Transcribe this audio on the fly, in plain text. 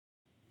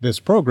This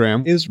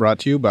program is brought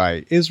to you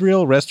by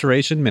Israel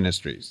Restoration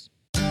Ministries.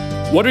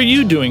 What are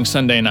you doing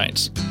Sunday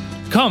nights?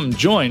 Come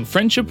join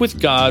Friendship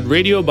with God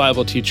radio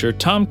Bible teacher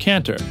Tom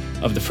Cantor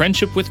of the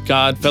Friendship with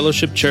God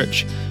Fellowship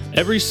Church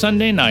every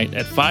Sunday night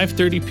at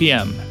 5:30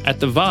 p.m. at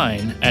The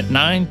Vine at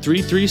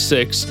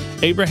 9336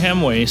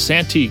 Abraham Way,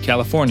 Santee,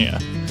 California.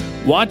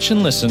 Watch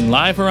and listen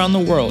live around the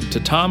world to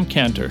Tom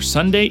Cantor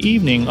Sunday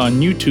evening on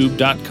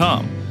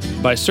YouTube.com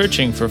by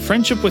searching for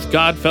Friendship with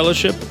God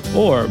Fellowship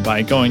or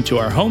by going to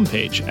our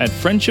homepage at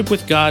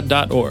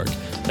friendshipwithgod.org.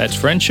 That's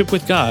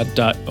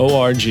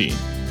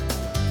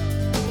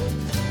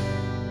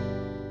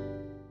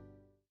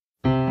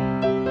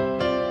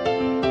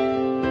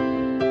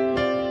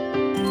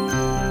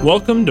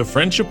Welcome to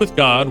Friendship with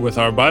God with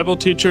our Bible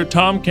teacher,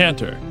 Tom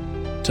Cantor.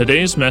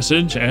 Today's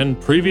message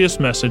and previous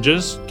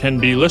messages can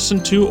be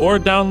listened to or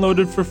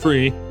downloaded for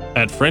free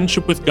at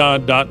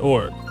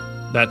friendshipwithgod.org.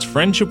 That's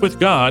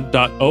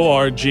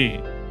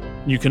friendshipwithgod.org.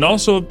 You can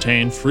also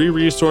obtain free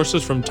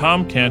resources from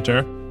Tom Cantor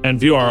and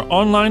view our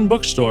online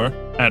bookstore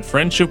at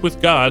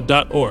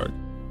friendshipwithgod.org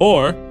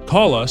or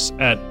call us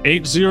at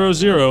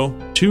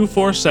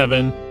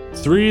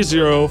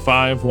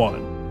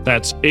 800-247-3051.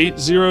 That's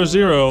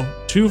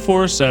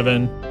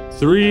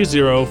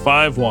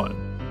 800-247-3051.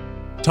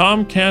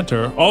 Tom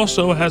Cantor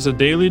also has a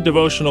daily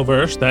devotional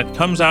verse that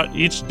comes out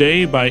each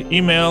day by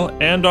email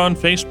and on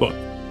Facebook.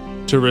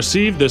 To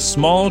receive this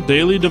small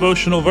daily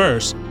devotional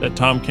verse that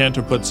Tom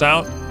Cantor puts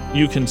out,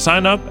 you can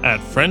sign up at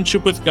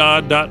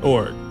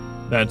friendshipwithgod.org.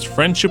 That's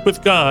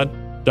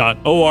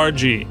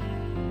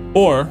friendshipwithgod.org.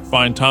 Or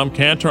find Tom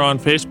Cantor on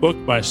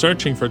Facebook by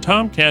searching for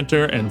Tom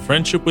Cantor and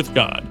Friendship with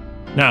God.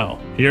 Now,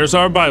 here's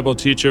our Bible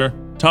teacher,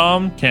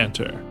 Tom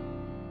Cantor.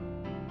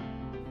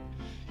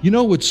 You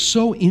know what's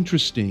so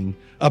interesting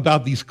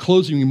about these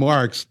closing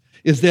remarks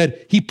is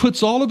that he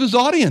puts all of his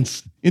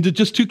audience into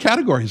just two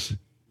categories.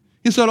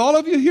 He said, all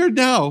of you here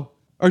now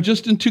are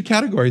just in two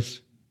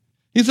categories.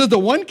 He said the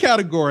one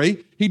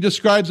category he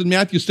describes in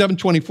Matthew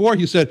 7:24,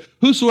 he said,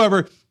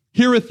 whosoever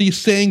heareth these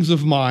sayings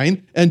of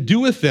mine and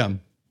doeth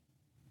them.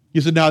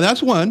 He said, now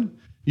that's one.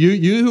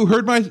 You who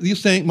heard my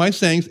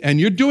sayings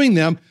and you're doing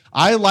them,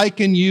 I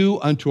liken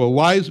you unto a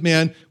wise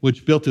man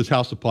which built his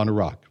house upon a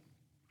rock.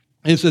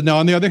 And he said, now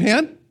on the other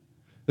hand,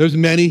 there's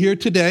many here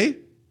today,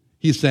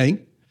 he's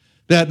saying,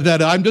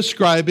 that I'm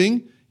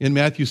describing in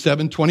Matthew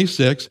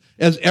 7:26,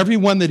 as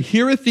everyone that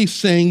heareth these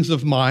sayings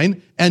of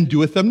mine and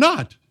doeth them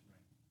not.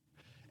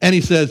 And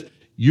he says,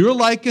 you're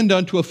likened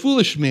unto a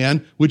foolish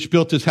man which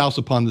built his house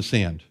upon the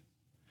sand.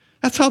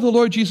 That's how the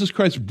Lord Jesus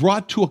Christ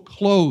brought to a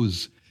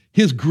close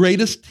his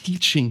greatest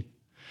teaching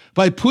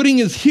by putting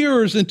his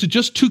hearers into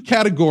just two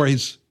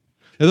categories.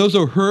 And those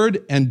who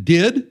heard and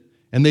did,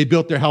 and they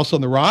built their house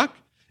on the rock,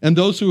 and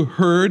those who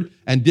heard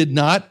and did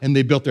not, and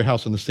they built their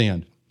house on the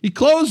sand. He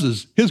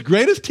closes his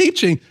greatest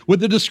teaching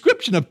with a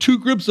description of two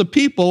groups of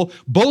people,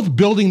 both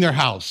building their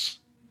house.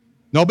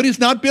 Nobody's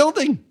not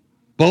building.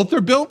 Both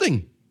are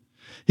building.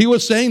 He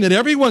was saying that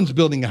everyone's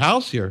building a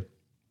house here.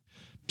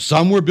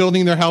 Some were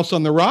building their house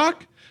on the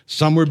rock.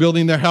 Some were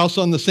building their house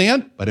on the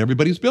sand, but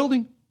everybody's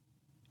building.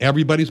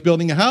 Everybody's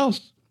building a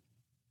house.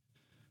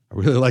 I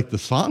really like the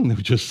song that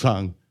we just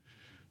sung.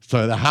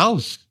 So the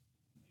house,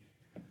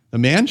 the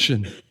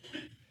mansion.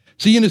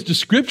 See, in his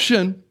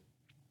description,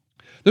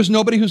 there's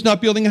nobody who's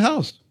not building a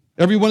house.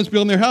 Everyone is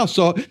building their house.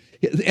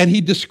 And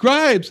he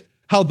describes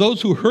how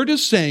those who heard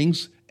his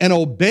sayings and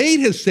obeyed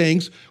his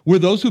sayings were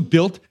those who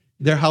built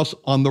their house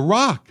on the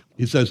rock.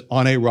 He says,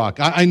 on a rock.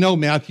 I know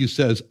Matthew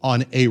says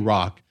on a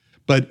rock,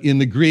 but in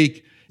the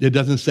Greek, it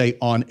doesn't say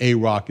on a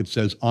rock. It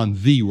says on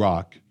the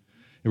rock,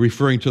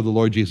 referring to the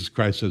Lord Jesus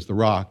Christ as the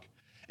rock.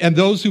 And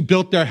those who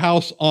built their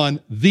house on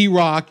the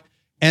rock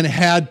and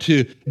had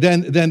to,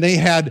 then they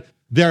had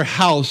their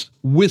house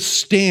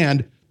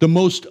withstand the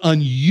most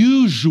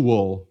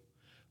unusual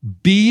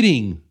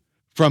beating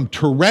from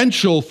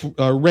torrential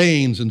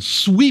rains and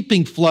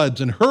sweeping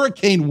floods and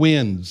hurricane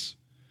winds.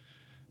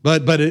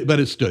 But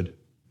it stood.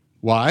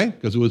 Why?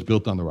 Because it was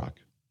built on the rock.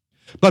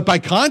 But by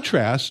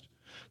contrast,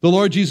 the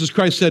Lord Jesus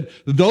Christ said,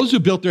 those who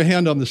built their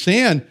hand on the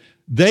sand,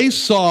 they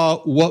saw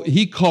what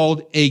he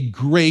called a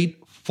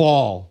great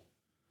fall.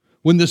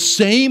 When the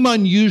same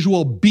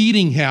unusual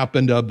beating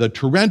happened of the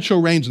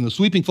torrential rains and the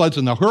sweeping floods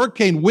and the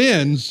hurricane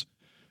winds,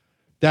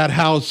 that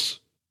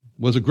house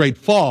was a great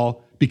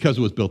fall because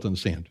it was built on the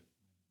sand.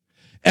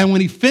 And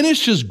when he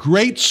finished his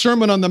great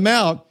Sermon on the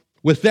Mount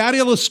with that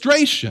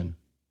illustration,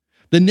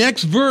 the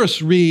next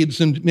verse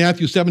reads in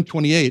Matthew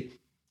 7:28,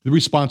 the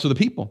response of the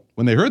people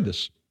when they heard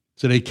this.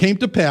 So it came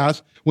to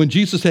pass, when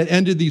Jesus had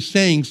ended these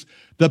sayings,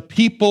 the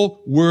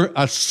people were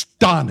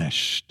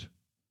astonished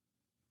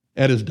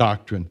at his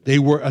doctrine. They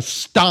were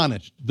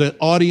astonished. The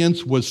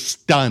audience was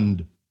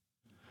stunned.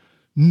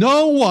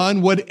 No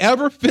one would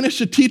ever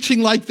finish a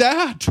teaching like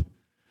that.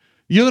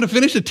 You're going to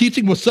finish a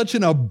teaching with such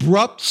an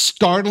abrupt,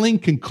 startling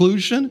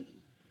conclusion?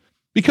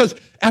 Because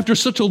after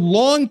such a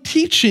long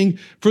teaching,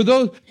 for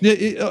those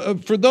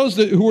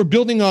who were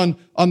building on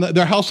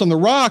their house on the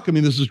rock, I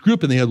mean, there's this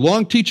group and they had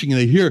long teaching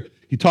and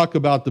he talked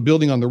about the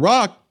building on the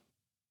rock.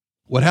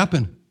 What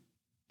happened?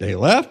 They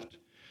left.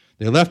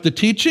 They left the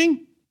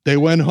teaching. They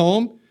went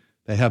home.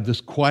 They have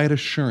this quiet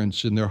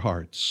assurance in their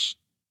hearts.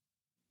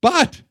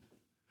 But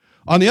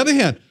on the other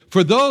hand,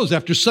 for those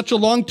after such a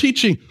long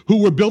teaching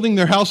who were building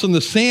their house on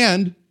the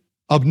sand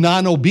of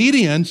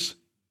non-obedience,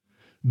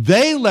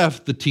 they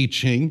left the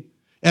teaching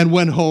and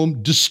went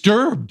home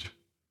disturbed,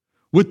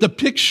 with the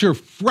picture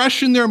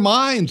fresh in their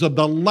minds of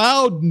the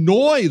loud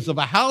noise of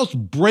a house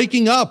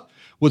breaking up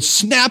with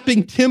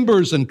snapping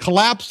timbers and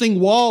collapsing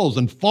walls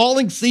and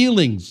falling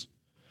ceilings.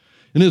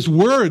 In his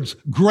words,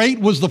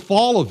 great was the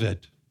fall of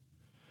it.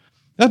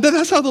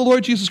 That's how the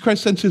Lord Jesus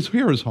Christ sends his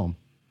hearers home.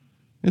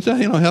 He said,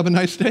 have a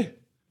nice day.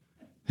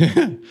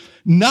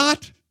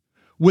 Not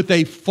with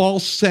a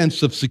false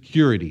sense of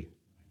security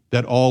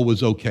that all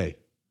was okay.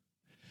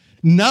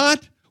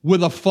 Not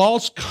with a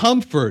false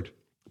comfort,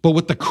 but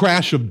with the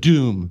crash of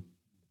doom.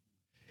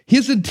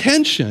 His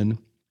intention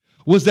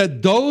was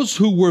that those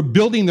who were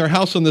building their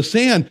house on the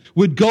sand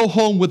would go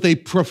home with a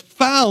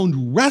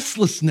profound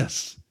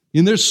restlessness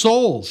in their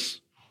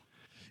souls.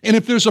 And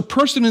if there's a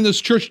person in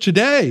this church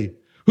today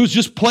who's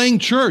just playing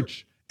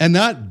church and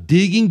not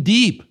digging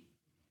deep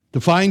to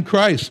find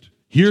Christ,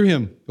 hear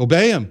him,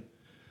 obey him,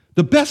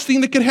 the best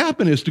thing that could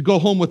happen is to go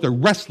home with a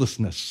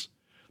restlessness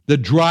that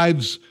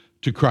drives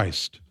to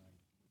Christ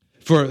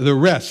for the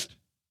rest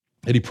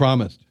that he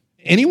promised.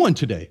 Anyone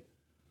today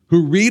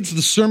who reads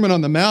the Sermon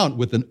on the Mount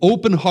with an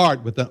open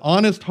heart, with an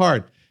honest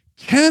heart,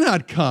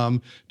 cannot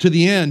come to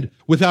the end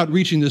without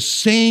reaching the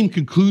same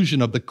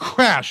conclusion of the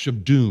crash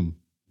of doom.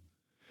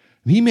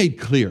 And he made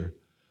clear,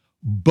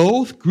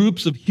 both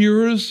groups of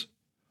hearers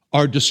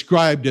are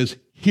described as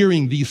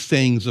hearing these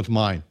sayings of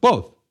mine.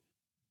 Both.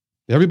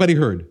 Everybody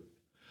heard.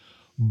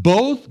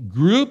 Both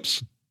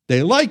groups,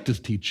 they liked his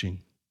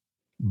teaching.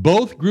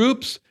 Both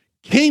groups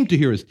came to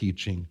hear his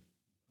teaching.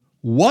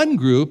 One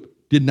group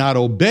did not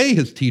obey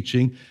his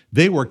teaching.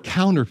 They were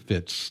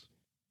counterfeits.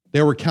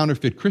 They were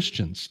counterfeit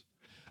Christians.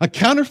 A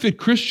counterfeit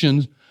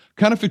Christian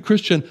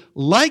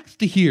likes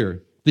to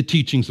hear the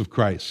teachings of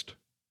Christ.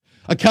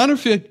 A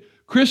counterfeit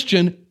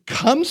Christian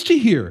comes to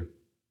hear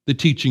the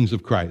teachings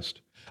of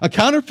Christ. A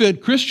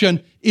counterfeit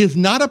Christian is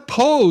not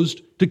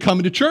opposed to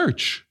coming to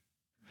church,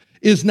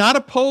 is not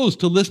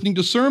opposed to listening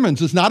to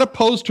sermons, is not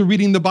opposed to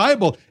reading the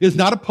Bible, is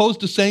not opposed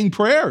to saying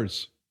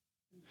prayers.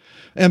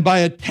 And by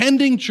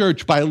attending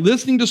church, by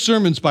listening to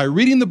sermons, by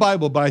reading the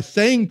Bible, by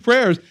saying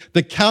prayers,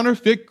 the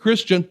counterfeit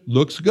Christian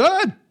looks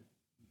good.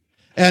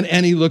 And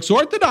he looks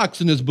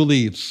orthodox in his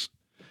beliefs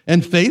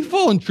and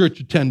faithful in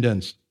church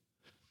attendance.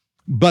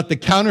 But the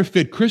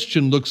counterfeit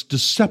Christian looks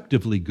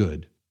deceptively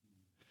good.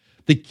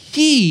 The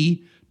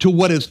key to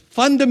what is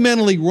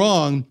fundamentally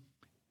wrong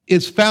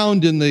is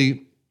found in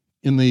the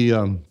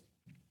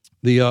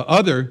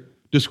other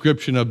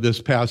description of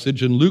this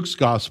passage in Luke's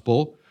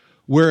gospel,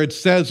 where it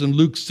says in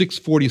Luke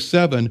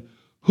 6:47,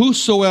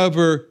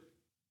 whosoever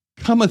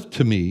cometh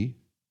to me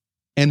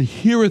and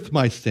heareth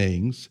my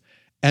sayings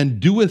and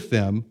doeth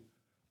them,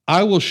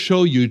 I will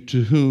show you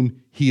to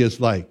whom he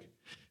is like.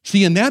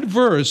 See, in that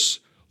verse,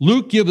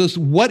 Luke gives us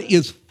what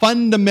is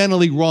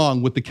fundamentally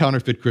wrong with the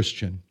counterfeit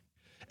Christian.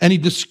 And he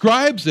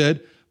describes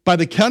it by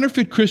the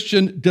counterfeit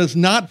Christian does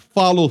not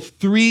follow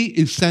three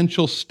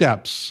essential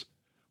steps,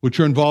 which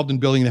are involved in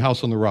building the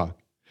house on the rock,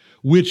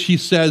 which he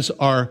says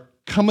are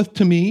cometh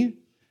to me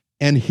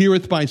and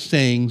heareth my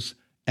sayings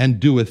and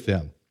doeth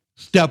them.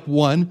 Step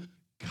one,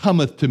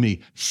 cometh to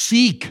me.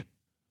 Seek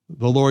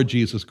the Lord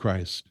Jesus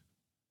Christ.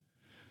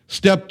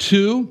 Step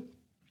two,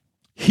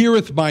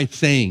 heareth my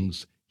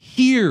sayings.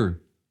 Hear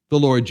the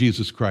Lord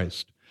Jesus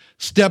Christ.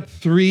 Step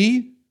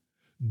three,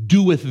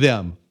 doeth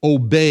them.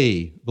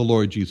 Obey the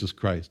Lord Jesus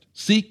Christ.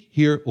 Seek,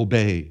 hear,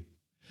 obey.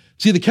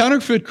 See, the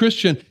counterfeit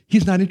Christian,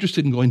 he's not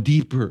interested in going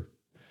deeper.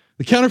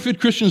 The counterfeit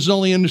Christian is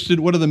only interested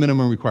in what are the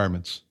minimum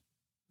requirements.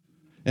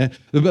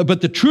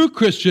 But the true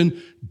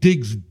Christian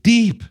digs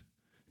deep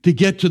to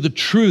get to the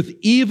truth,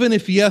 even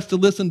if he has to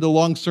listen to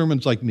long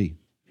sermons like me.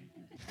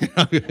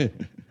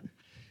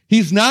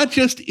 He's not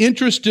just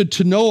interested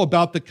to know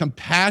about the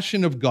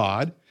compassion of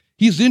God.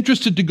 He's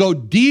interested to go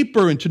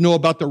deeper and to know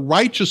about the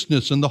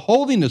righteousness and the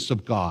holiness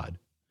of God.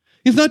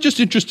 He's not just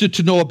interested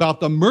to know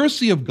about the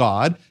mercy of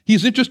God.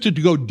 He's interested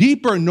to go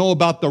deeper and know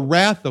about the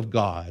wrath of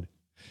God.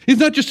 He's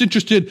not just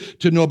interested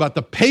to know about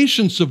the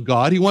patience of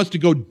God. He wants to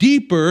go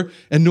deeper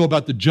and know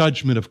about the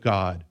judgment of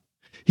God.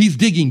 He's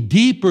digging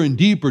deeper and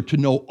deeper to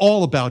know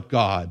all about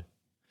God.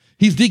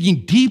 He's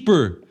digging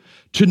deeper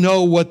to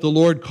know what the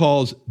Lord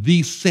calls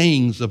these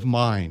sayings of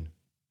mine.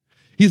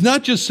 He's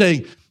not just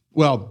saying,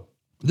 well,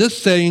 this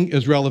saying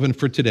is relevant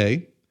for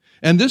today,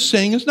 and this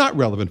saying is not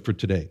relevant for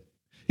today.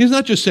 He's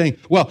not just saying,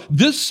 well,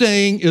 this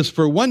saying is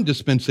for one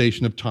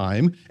dispensation of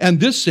time, and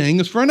this saying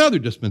is for another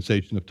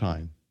dispensation of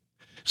time.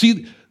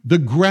 See, the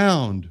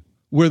ground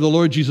where the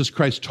Lord Jesus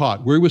Christ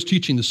taught, where he was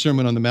teaching the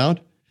Sermon on the Mount,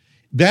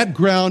 that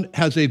ground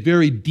has a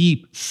very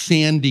deep,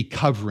 sandy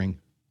covering.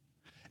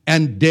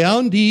 And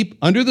down deep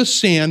under the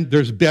sand,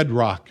 there's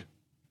bedrock.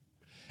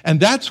 And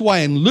that's why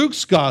in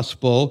Luke's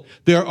gospel,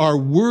 there are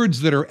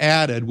words that are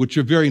added, which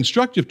are very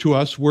instructive to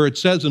us, where it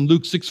says in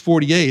Luke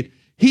 6:48,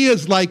 he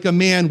is like a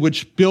man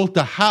which built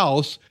a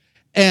house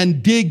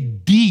and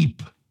dig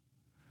deep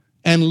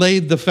and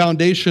laid the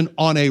foundation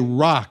on a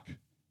rock.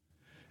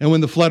 And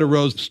when the flood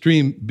arose, the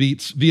stream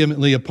beats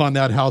vehemently upon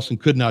that house and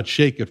could not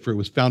shake it, for it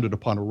was founded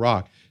upon a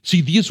rock. See,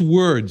 these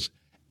words,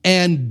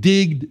 and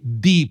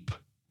digged deep.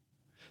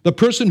 The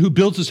person who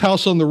builds his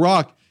house on the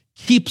rock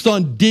keeps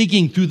on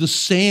digging through the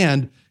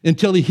sand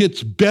until he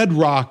hits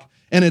bedrock,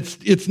 and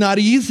it's not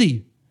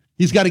easy.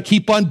 He's got to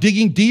keep on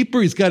digging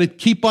deeper. He's got to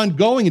keep on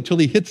going until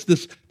he hits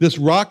this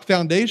rock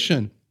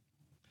foundation.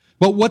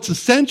 But what's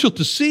essential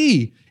to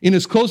see in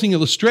his closing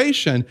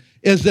illustration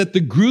is that the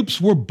groups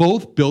were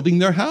both building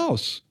their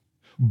house.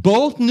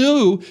 Both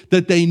knew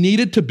that they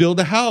needed to build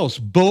a house.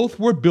 Both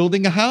were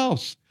building a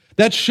house.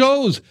 That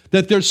shows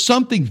that there's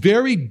something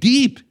very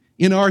deep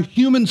in our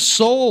human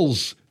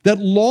souls that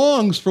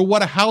longs for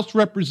what a house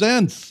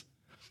represents.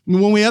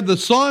 And when we had the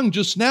song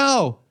just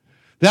now,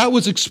 that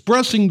was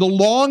expressing the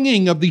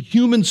longing of the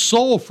human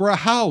soul for a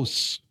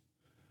house.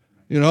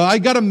 I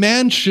got a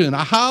mansion,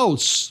 a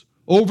house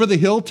over the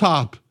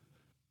hilltop.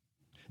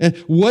 And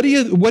what do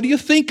you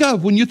think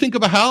of when you think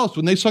of a house?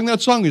 When they sung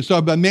that song, you saw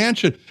a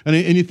mansion, and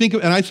you think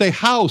of, and I say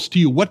house to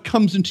you, what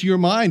comes into your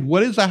mind? What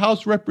does a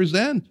house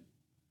represent?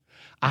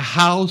 A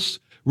house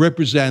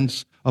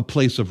represents a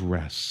place of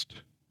rest.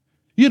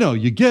 You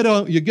get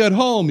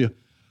home, you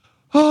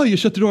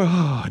shut the door.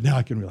 Oh, now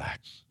I can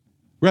relax.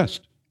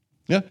 Rest.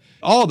 Yeah.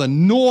 All the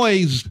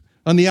noise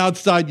on the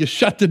outside, you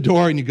shut the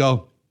door and you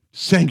go,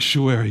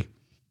 sanctuary.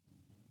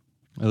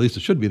 At least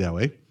it should be that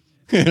way.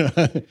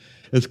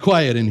 It's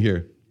quiet in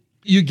here.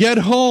 You get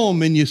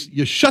home and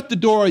you shut the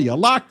door, you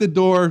lock the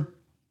door.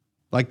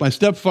 Like my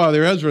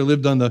stepfather, Ezra,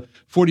 lived on the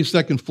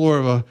 42nd floor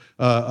of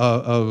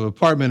an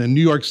apartment in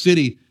New York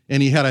City,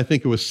 and he had, I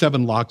think it was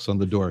 7 locks on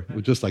the door. It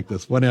was just like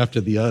this, one after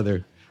the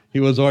other. He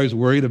was always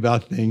worried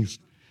about things.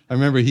 I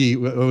remember it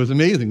was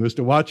amazing was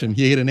to watch him.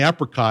 He ate an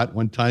apricot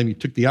one time. He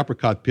took the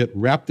apricot pit,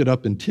 wrapped it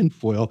up in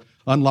tinfoil,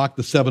 unlocked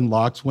the 7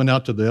 locks, went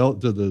out to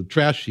the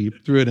trash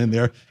heap, threw it in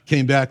there,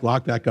 came back,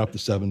 locked back up the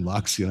 7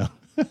 locks,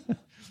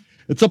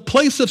 It's a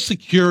place of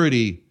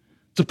security.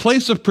 It's a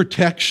place of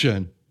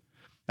protection.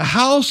 A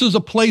house is a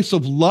place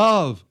of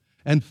love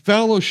and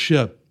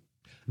fellowship.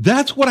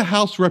 That's what a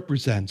house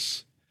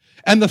represents.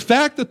 And the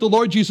fact that the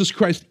Lord Jesus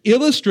Christ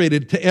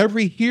illustrated to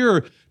every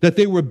hearer that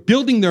they were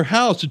building their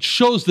house, it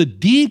shows that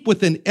deep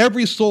within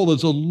every soul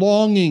is a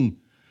longing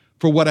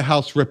for what a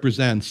house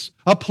represents.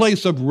 A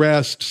place of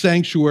rest,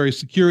 sanctuary,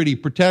 security,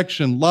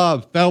 protection,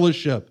 love,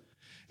 fellowship.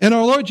 And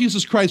our Lord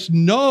Jesus Christ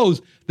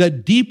knows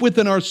that deep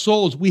within our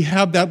souls, we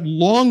have that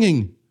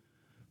longing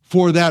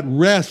for that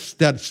rest,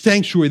 that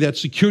sanctuary, that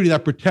security,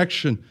 that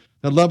protection,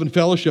 that love and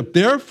fellowship.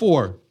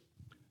 Therefore,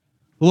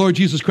 the Lord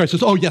Jesus Christ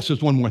says, oh yes,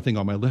 there's one more thing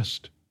on my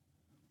list.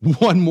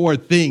 One more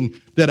thing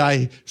that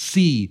I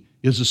see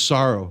is a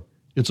sorrow.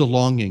 It's a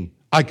longing.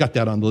 I got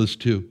that on the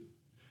list too.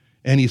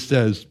 And he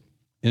says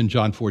in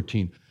John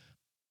 14,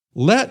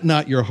 let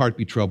not your heart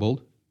be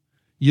troubled.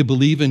 You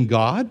believe in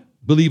God,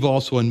 believe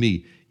also in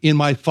me. In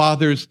my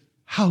Father's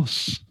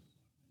house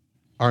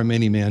are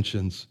many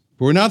mansions.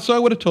 If it were not so, I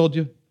would have told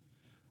you.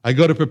 I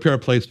go to prepare a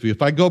place for you.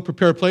 If I go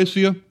prepare a place for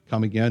you,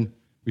 come again,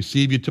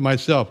 receive you to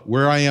myself.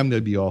 Where I am,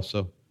 there be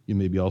also. You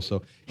may be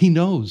also. He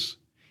knows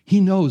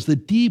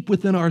that deep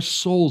within our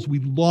souls, we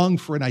long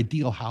for an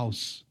ideal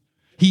house.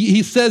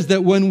 He says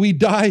that when we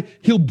die,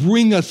 he'll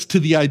bring us to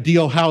the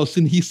ideal house.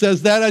 And he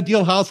says that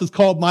ideal house is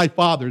called my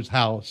Father's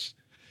house.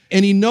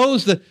 And he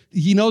knows that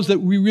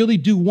we really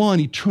do want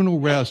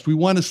eternal rest. We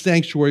want a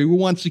sanctuary. We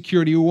want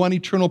security. We want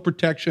eternal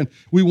protection.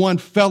 We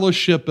want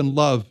fellowship and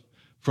love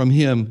from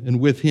him and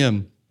with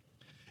him.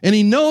 And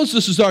he knows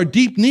this is our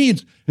deep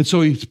needs. And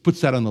so he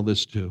puts that on the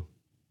list too,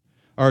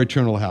 our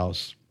eternal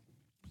house.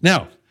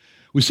 Now,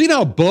 we see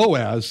now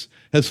Boaz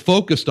has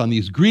focused on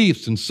these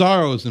griefs and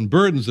sorrows and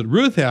burdens that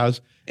Ruth has,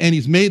 and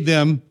he's made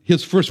them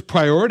his first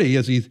priority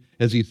as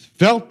he's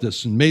felt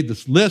this and made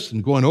this list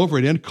and going over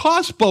it. And it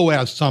cost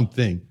Boaz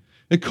something.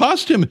 It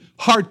cost him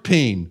heart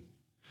pain.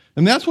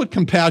 And that's what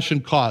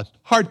compassion cost,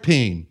 heart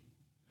pain.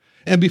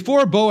 And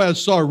before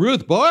Boaz saw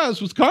Ruth,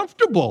 Boaz was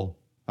comfortable.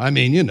 I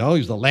mean,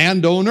 he's the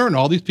landowner and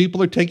all these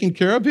people are taking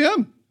care of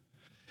him.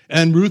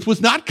 And Ruth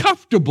was not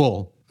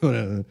comfortable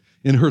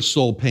in her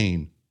soul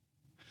pain.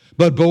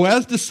 But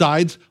Boaz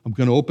decides, I'm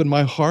going to open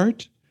my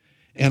heart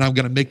and I'm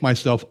going to make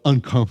myself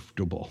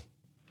uncomfortable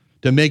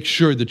to make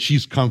sure that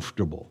she's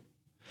comfortable.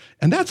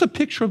 And that's a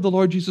picture of the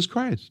Lord Jesus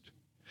Christ.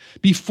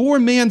 Before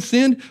man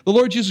sinned, the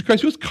Lord Jesus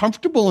Christ was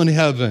comfortable in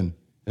heaven.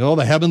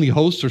 The heavenly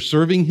hosts are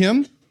serving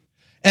him.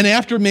 And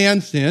after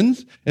man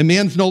sins, and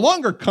man's no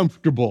longer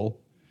comfortable,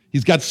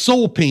 he's got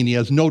soul pain, he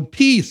has no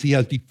peace, he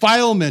has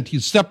defilement,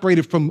 he's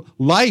separated from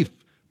life,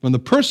 from the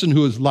person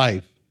who is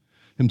life,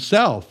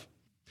 himself.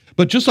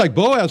 But just like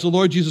Boaz, the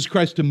Lord Jesus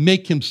Christ, to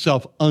make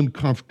himself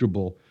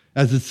uncomfortable,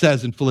 as it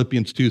says in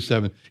Philippians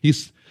 2:7.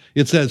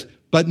 It says,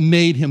 but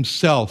made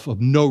himself of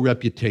no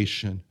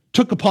reputation,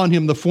 took upon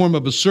him the form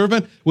of a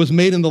servant, was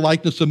made in the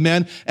likeness of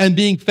men, and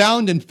being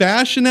found in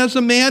fashion as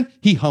a man,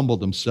 he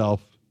humbled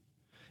himself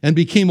and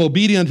became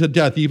obedient to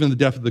death, even the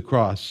death of the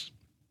cross.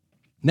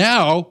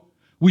 Now,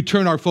 we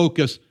turn our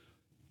focus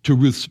to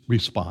Ruth's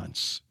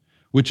response,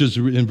 which is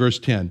in verse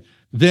 10.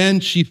 Then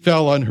she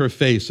fell on her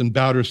face and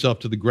bowed herself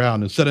to the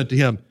ground and said unto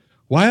him,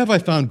 Why have I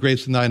found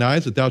grace in thine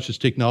eyes, that thou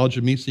shouldst take knowledge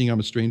of me, seeing I'm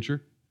a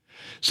stranger?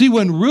 See,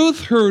 when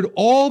Ruth heard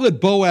all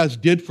that Boaz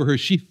did for her,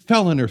 she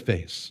fell on her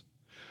face.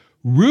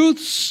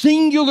 Ruth's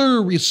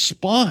singular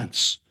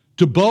response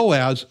to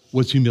Boaz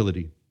was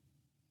humility.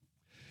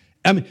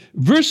 I mean,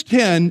 verse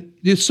 10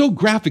 is so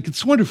graphic.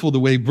 It's wonderful the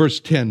way verse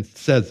 10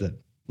 says it.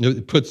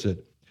 It puts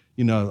it.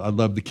 You know, I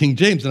love the King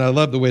James, and I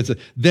love the way it says,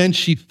 then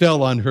she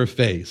fell on her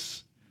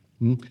face.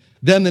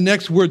 Then the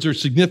next words are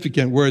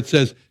significant, where it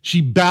says,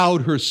 she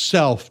bowed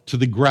herself to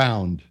the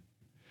ground.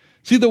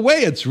 See, the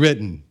way it's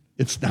written,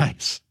 it's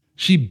nice.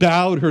 She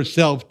bowed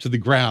herself to the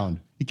ground.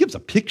 It gives a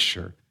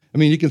picture. I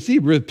mean, you can see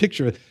a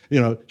picture,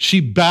 she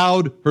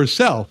bowed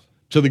herself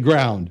to the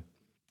ground.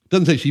 It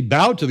doesn't say she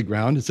bowed to the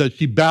ground. It says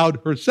she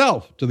bowed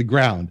herself to the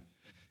ground.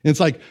 And it's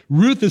like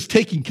Ruth is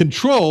taking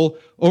control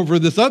over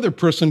this other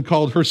person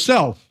called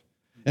herself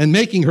and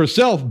making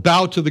herself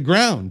bow to the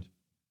ground.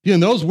 In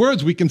those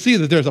words, we can see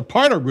that there's a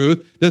part of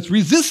Ruth that's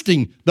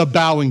resisting the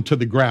bowing to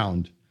the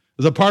ground.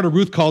 There's a part of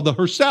Ruth called the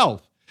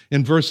herself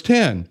in verse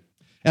 10.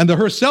 And the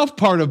herself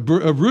part of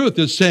Ruth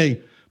is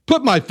saying,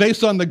 put my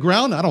face on the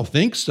ground? I don't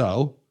think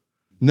so.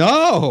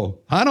 No,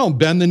 I don't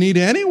bend the knee to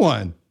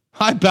anyone.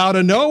 I bow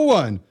to no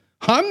one.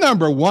 I'm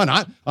number one.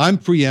 I'm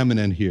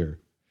preeminent here.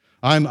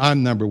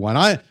 I'm number one.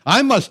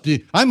 I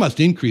must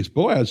increase.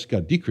 Boaz got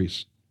to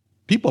decrease.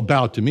 People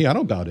bow to me. I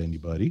don't bow to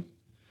anybody.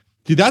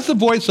 See, that's the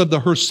voice of the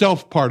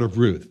herself part of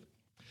Ruth.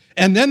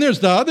 And then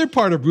there's the other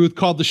part of Ruth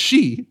called the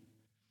she.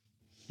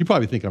 You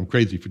probably think I'm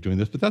crazy for doing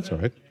this, but that's all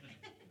right.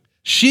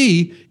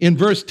 She, in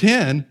verse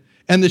 10,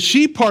 and the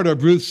she part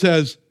of Ruth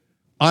says,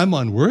 I'm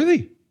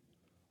unworthy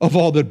of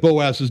all that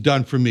Boaz has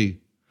done for me.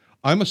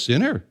 I'm a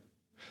sinner.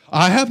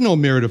 I have no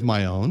merit of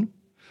my own.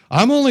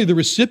 I'm only the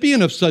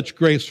recipient of such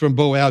grace from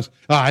Boaz.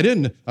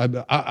 I'm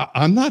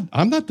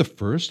not the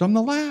first, I'm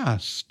the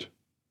last.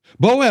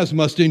 Boaz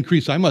must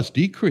increase, I must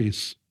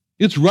decrease.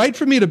 It's right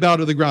for me to bow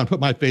to the ground,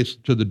 put my face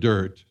to the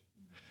dirt.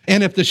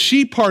 And if the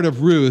she part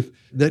of Ruth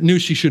that knew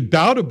she should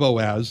bow to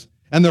Boaz,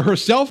 and the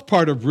herself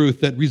part of Ruth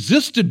that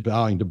resisted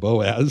bowing to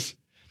Boaz,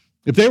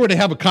 if they were to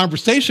have a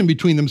conversation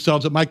between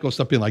themselves, it might go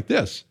something like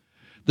this.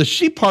 The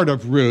she part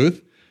of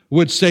Ruth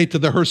would say to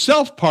the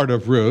herself part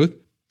of Ruth,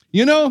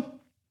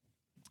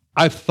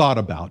 I've thought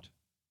about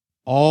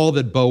all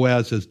that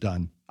Boaz has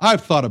done.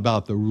 I've thought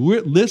about the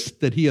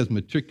list that he has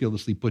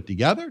meticulously put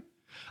together.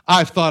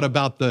 I've thought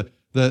about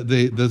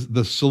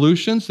the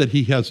solutions that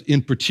he has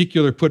in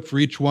particular put for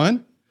each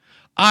one.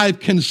 I've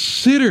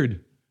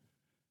considered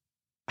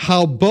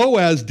how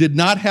Boaz did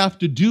not have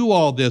to do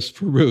all this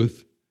for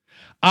Ruth.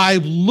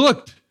 I've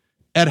looked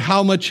at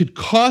how much it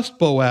cost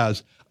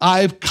Boaz.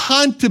 I've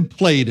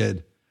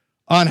contemplated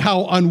on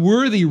how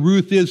unworthy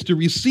Ruth is to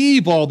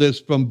receive all this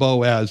from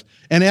Boaz.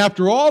 And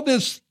after all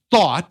this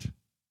thought,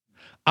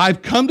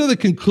 I've come to the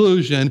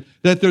conclusion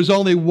that there's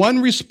only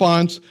one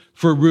response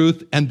for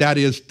Ruth, and that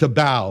is to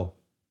bow.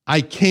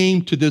 I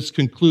came to this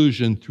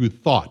conclusion through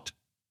thought.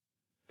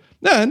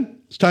 Then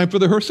it's time for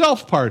the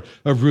herself part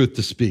of Ruth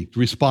to speak, to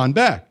respond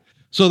back.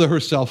 So the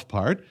herself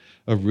part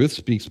of Ruth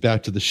speaks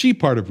back to the she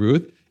part of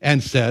Ruth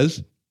and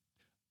says,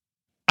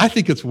 I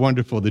think it's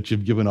wonderful that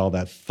you've given all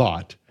that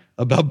thought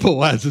about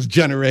Boaz's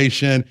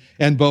generation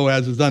and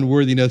Boaz's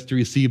unworthiness to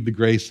receive the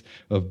grace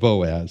of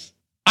Boaz.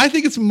 I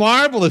think it's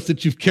marvelous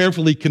that you've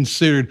carefully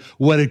considered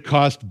what it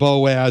cost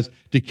Boaz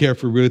to care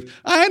for Ruth.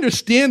 I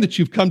understand that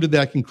you've come to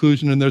that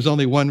conclusion, and there's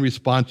only one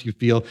response you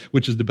feel,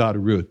 which is to bow to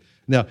Ruth.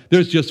 Now,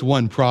 there's just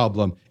one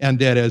problem, and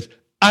that is,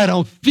 I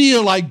don't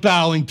feel like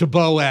bowing to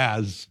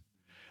Boaz.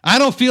 I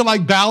don't feel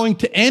like bowing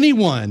to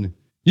anyone.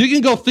 You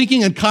can go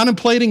thinking and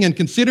contemplating and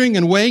considering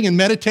and weighing and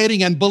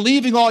meditating and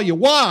believing all you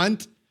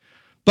want,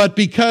 but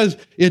because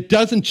it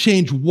doesn't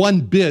change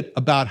one bit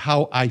about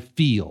how I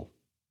feel.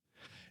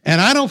 And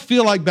I don't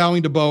feel like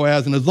bowing to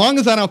Boaz, and as long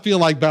as I don't feel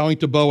like bowing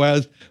to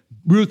Boaz,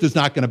 Ruth is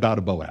not going to bow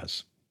to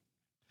Boaz.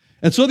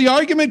 And so the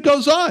argument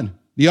goes on.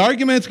 The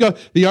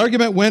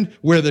argument went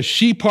where the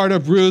she part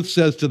of Ruth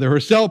says to the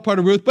herself part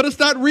of Ruth, but it's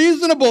not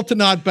reasonable to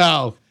not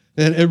bow.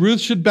 And Ruth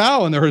should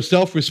bow, and the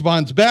herself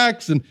responds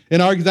back and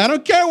argues, I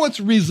don't care what's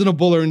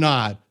reasonable or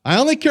not. I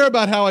only care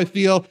about how I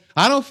feel.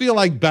 I don't feel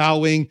like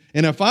bowing.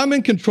 And if I'm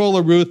in control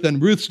of Ruth, then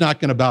Ruth's not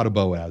going to bow to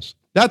Boaz.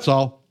 That's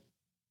all.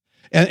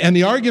 And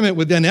the argument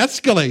would then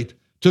escalate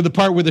to the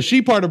part where the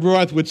she part of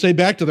Ruth would say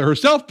back to the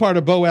herself part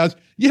of Boaz,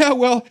 yeah,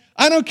 well,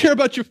 I don't care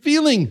about your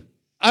feeling.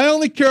 I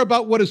only care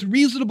about what is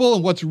reasonable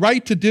and what's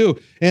right to do.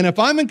 And if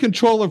I'm in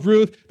control of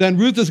Ruth, then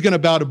Ruth is going to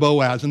bow to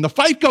Boaz. And the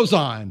fight goes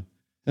on.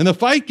 And the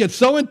fight gets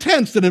so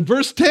intense that in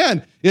verse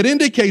 10, it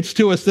indicates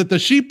to us that the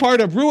she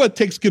part of Ruth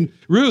takes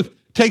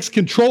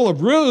control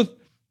of Ruth.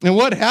 And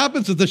what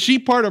happens is the she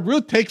part of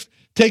Ruth takes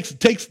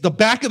takes the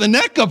back of the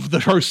neck of the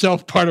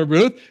herself part of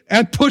Ruth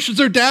and pushes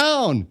her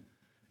down.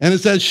 And it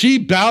says she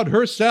bowed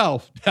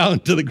herself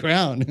down to the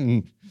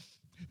ground.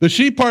 The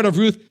she part of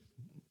Ruth,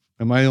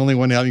 am I the only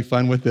one having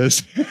fun with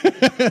this?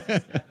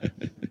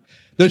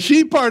 The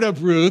she part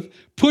of Ruth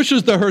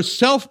pushes the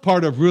herself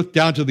part of Ruth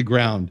down to the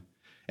ground.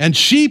 And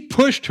she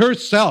pushed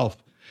herself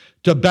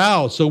to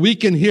bow so we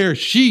can hear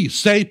she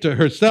say to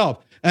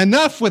herself,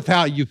 enough with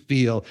how you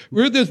feel.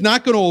 Ruth is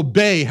not going to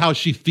obey how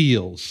she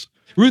feels.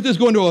 Ruth is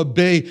going to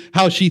obey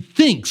how she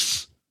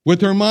thinks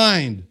with her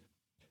mind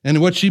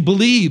and what she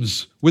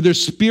believes with her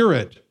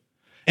spirit.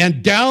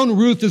 And down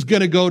Ruth is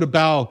going to go to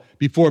bow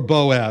before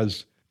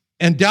Boaz.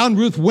 And down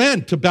Ruth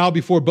went to bow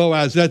before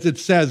Boaz, as it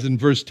says in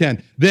verse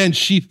 10. Then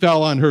she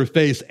fell on her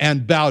face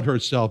and bowed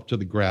herself to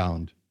the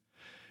ground.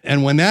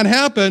 And when that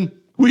happened,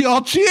 we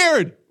all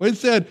cheered. We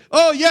said,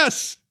 oh,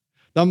 yes,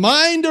 the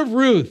mind of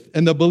Ruth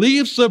and the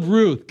beliefs of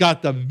Ruth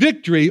got the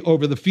victory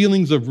over the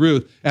feelings of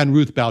Ruth, and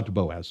Ruth bowed to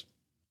Boaz.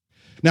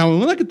 Now,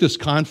 when we look at this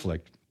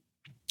conflict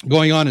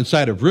going on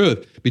inside of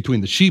Ruth,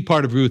 between the she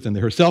part of Ruth and the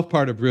herself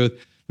part of Ruth,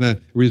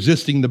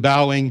 resisting the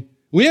bowing,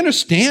 we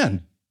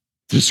understand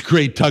this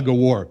great tug of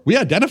war. We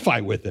identify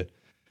with it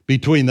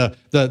between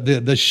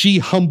the she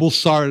humble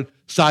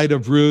side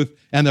of Ruth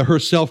and the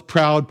herself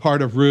proud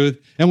part of Ruth.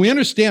 And we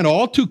understand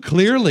all too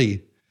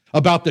clearly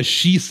about the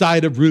she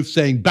side of Ruth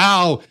saying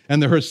bow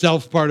and the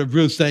herself part of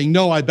Ruth saying,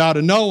 no, I bow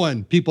to no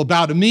one. People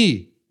bow to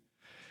me.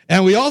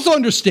 And we also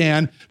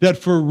understand that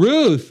for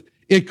Ruth,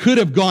 it could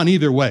have gone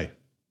either way.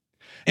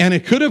 And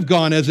it could have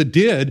gone as it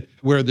did,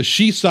 where the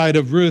she side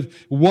of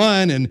Ruth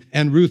won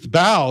and Ruth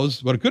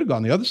bows, but it could have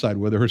gone the other side,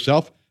 where the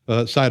herself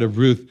side of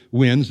Ruth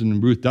wins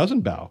and Ruth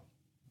doesn't bow.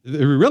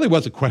 There really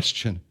was a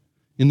question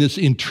in this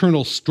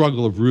internal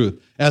struggle of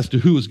Ruth as to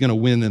who was going to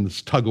win in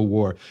this tug of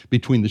war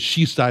between the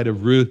she side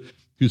of Ruth,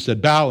 who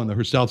said bow, and the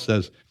herself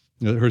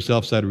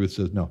side of Ruth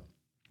says no.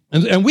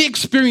 And we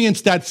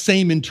experienced that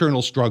same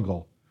internal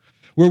struggle,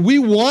 where we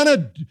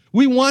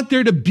want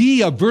there to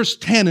be a verse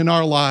 10 in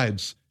our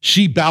lives.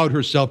 She bowed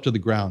herself to the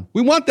ground.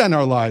 We want that in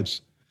our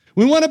lives.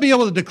 We want to be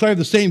able to declare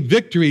the same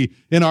victory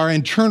in our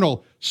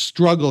internal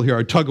struggle here,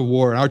 our tug of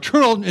war, our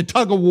internal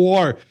tug of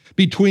war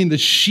between the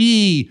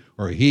she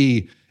or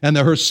he and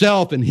the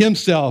herself and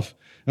himself.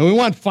 And we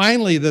want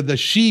finally the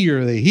she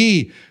or the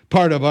he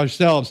part of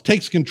ourselves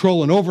takes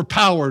control and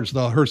overpowers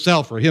the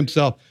herself or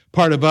himself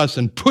part of us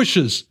and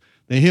pushes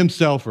the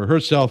himself or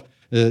herself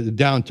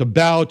down to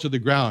bow to the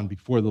ground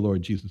before the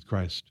Lord Jesus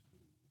Christ.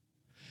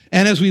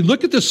 And as we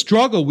look at the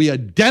struggle, we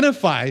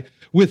identify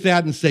with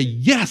that and say,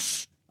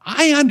 yes,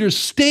 I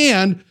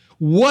understand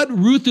what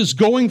Ruth is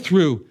going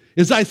through.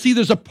 As I see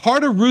there's a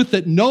part of Ruth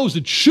that knows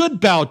it should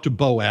bow to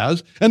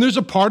Boaz, and there's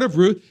a part of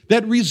Ruth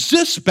that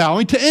resists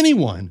bowing to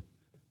anyone.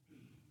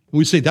 And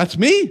we say, that's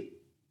me.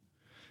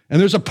 And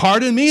there's a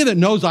part in me that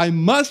knows I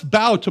must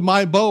bow to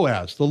my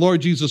Boaz, the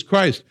Lord Jesus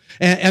Christ.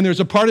 And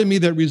there's a part of me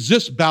that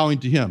resists bowing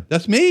to him.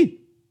 That's me.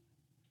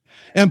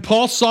 And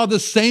Paul saw the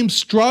same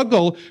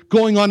struggle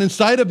going on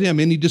inside of him,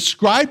 and he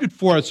described it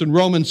for us in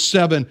Romans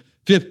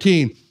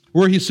 7:15,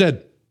 where he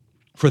said,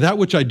 for that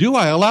which I do,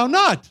 I allow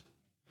not.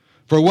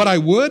 For what I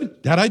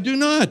would, that I do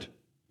not.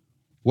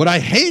 What I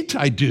hate,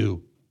 I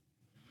do.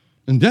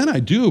 And then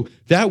I do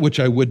that which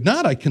I would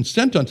not. I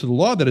consent unto the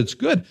law that it's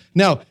good.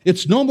 Now,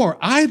 it's no more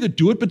I that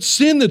do it, but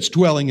sin that's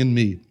dwelling in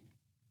me.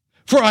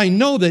 For I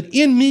know that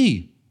in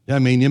me, I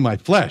mean in my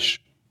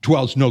flesh,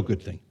 dwells no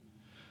good thing.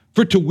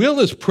 For to will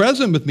is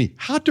present with me.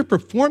 How to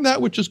perform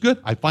that which is good,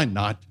 I find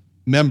not.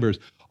 Members,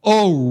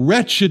 O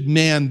wretched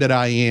man that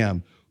I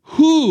am,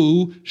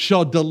 who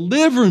shall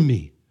deliver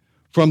me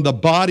from the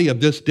body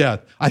of this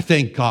death? I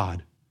thank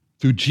God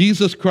through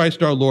Jesus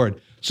Christ our Lord.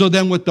 So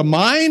then with the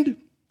mind,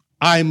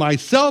 I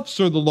myself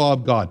serve the law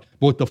of God,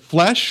 but with the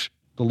flesh,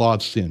 the law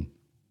of sin.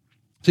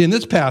 See, in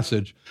this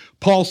passage,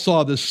 Paul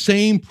saw the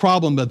same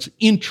problem that's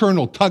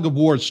internal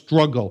tug-of-war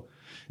struggle.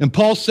 And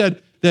Paul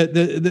said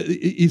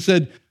he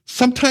said,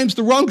 sometimes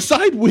the wrong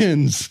side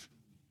wins.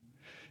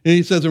 And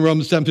he says in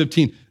Romans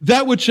 7:15,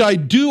 that which I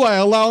do, I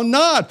allow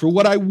not. For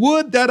what I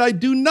would, that I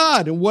do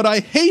not. And what I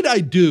hate, I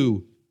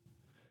do.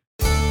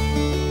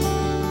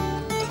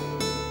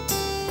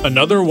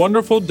 Another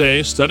wonderful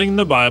day studying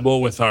the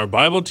Bible with our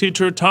Bible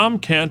teacher, Tom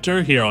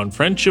Cantor, here on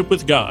Friendship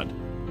with God.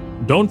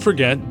 Don't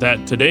forget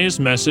that today's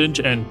message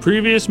and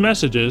previous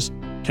messages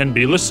can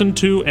be listened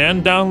to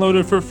and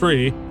downloaded for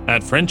free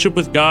at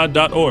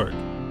friendshipwithgod.org.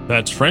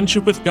 That's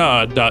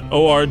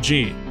friendshipwithgod.org.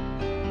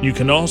 You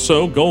can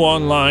also go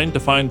online to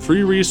find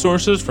free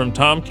resources from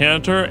Tom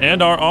Cantor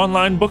and our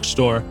online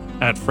bookstore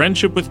at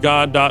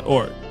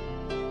friendshipwithgod.org.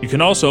 You can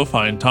also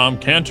find Tom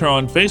Cantor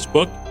on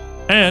Facebook,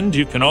 and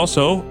you can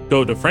also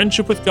go to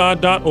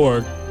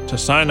friendshipwithgod.org to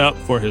sign up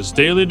for his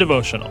daily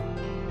devotional.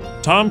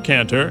 Tom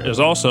Cantor is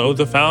also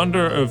the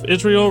founder of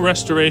Israel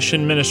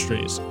Restoration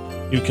Ministries.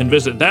 You can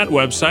visit that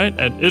website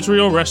at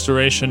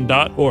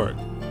israelrestoration.org.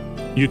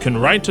 You can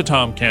write to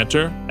Tom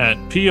Cantor at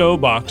P.O.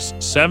 Box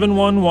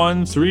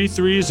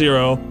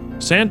 711330,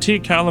 Santee,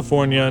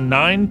 California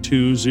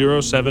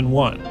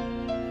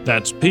 92071.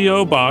 That's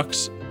P.O.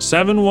 Box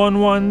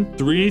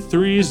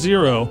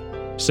 711-330,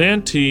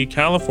 Santee,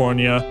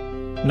 California,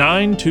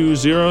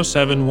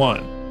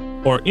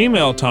 92071, or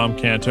email Tom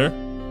Cantor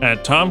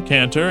at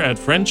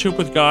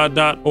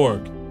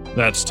tomcantor@friendshipwithgod.org.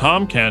 That's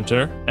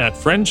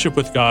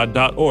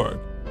tomcantor@friendshipwithgod.org.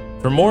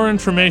 For more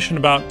information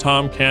about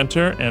Tom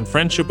Cantor and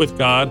Friendship with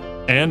God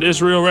and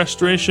Israel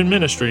Restoration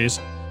Ministries,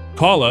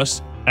 call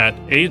us at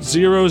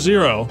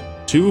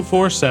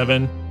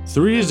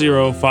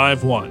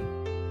 800-247-3051.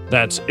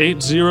 That's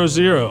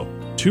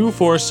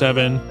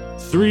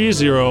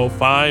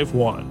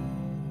 800-247-3051.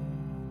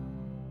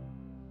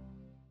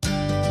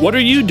 What are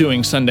you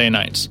doing Sunday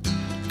nights?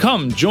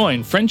 Come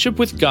join Friendship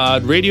with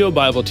God radio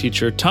Bible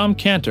teacher Tom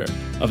Cantor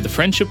of the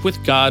Friendship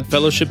with God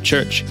Fellowship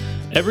Church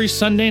every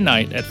Sunday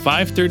night at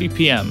 5:30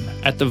 p.m.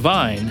 at The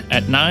Vine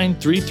at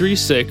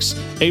 9336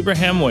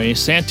 Abraham Way,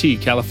 Santee,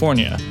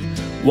 California.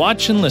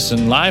 Watch and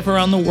listen live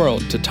around the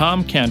world to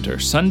Tom Cantor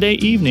Sunday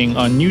evening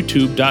on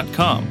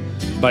YouTube.com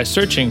by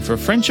searching for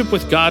Friendship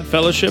with God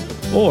Fellowship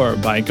or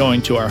by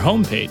going to our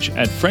homepage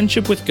at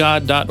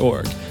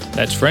friendshipwithgod.org.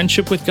 That's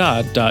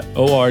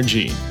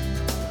friendshipwithgod.org.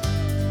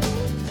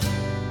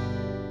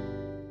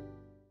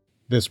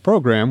 This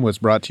program was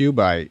brought to you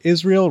by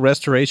Israel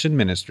Restoration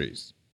Ministries.